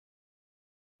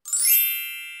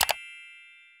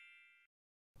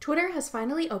Twitter has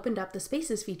finally opened up the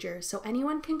Spaces feature so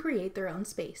anyone can create their own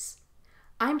space.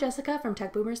 I'm Jessica from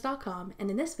techboomers.com,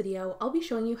 and in this video, I'll be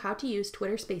showing you how to use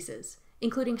Twitter Spaces,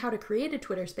 including how to create a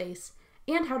Twitter space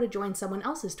and how to join someone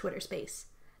else's Twitter space.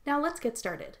 Now let's get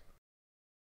started.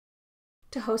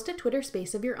 To host a Twitter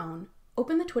space of your own,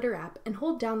 open the Twitter app and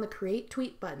hold down the Create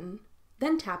Tweet button,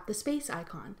 then tap the space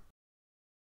icon.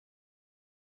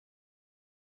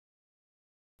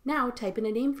 Now type in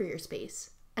a name for your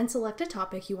space, and select a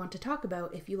topic you want to talk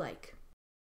about if you like.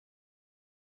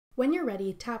 When you're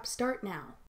ready, tap Start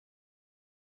Now.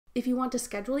 If you want to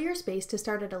schedule your space to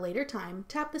start at a later time,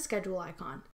 tap the schedule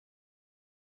icon.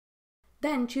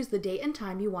 Then choose the date and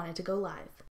time you want it to go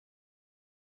live.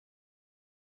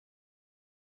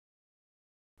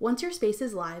 Once your space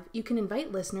is live, you can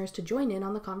invite listeners to join in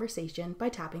on the conversation by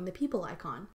tapping the people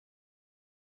icon.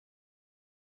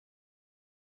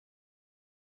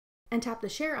 And tap the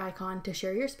share icon to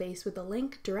share your space with a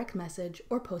link, direct message,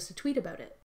 or post a tweet about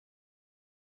it.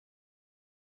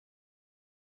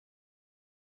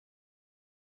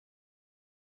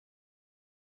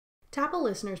 Tap a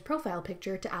listener's profile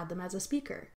picture to add them as a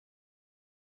speaker.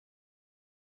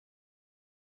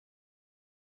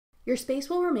 Your space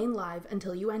will remain live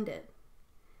until you end it.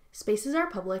 Spaces are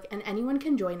public and anyone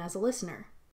can join as a listener.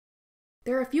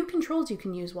 There are a few controls you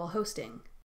can use while hosting.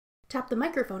 Tap the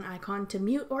microphone icon to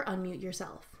mute or unmute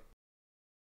yourself.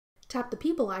 Tap the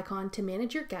people icon to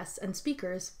manage your guests and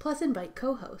speakers, plus invite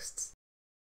co-hosts.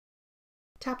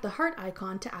 Tap the heart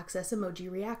icon to access Emoji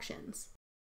Reactions.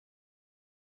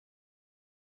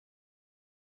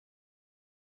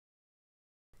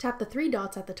 Tap the three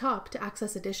dots at the top to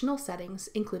access additional settings,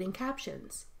 including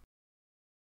captions.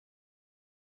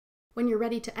 When you're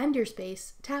ready to end your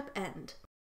space, tap End.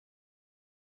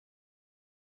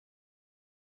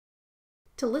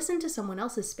 To listen to someone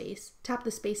else's space, tap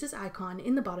the Spaces icon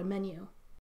in the bottom menu.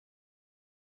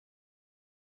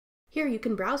 Here you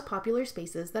can browse popular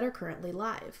spaces that are currently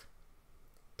live.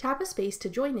 Tap a space to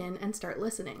join in and start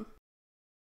listening.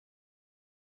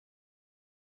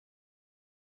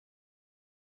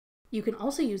 You can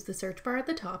also use the search bar at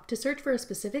the top to search for a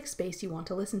specific space you want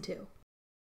to listen to.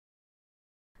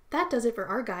 That does it for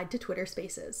our guide to Twitter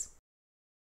Spaces.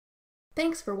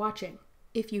 Thanks for watching.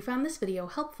 If you found this video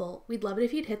helpful, we'd love it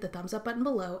if you'd hit the thumbs up button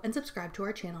below and subscribe to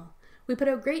our channel. We put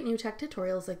out great new tech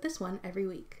tutorials like this one every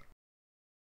week.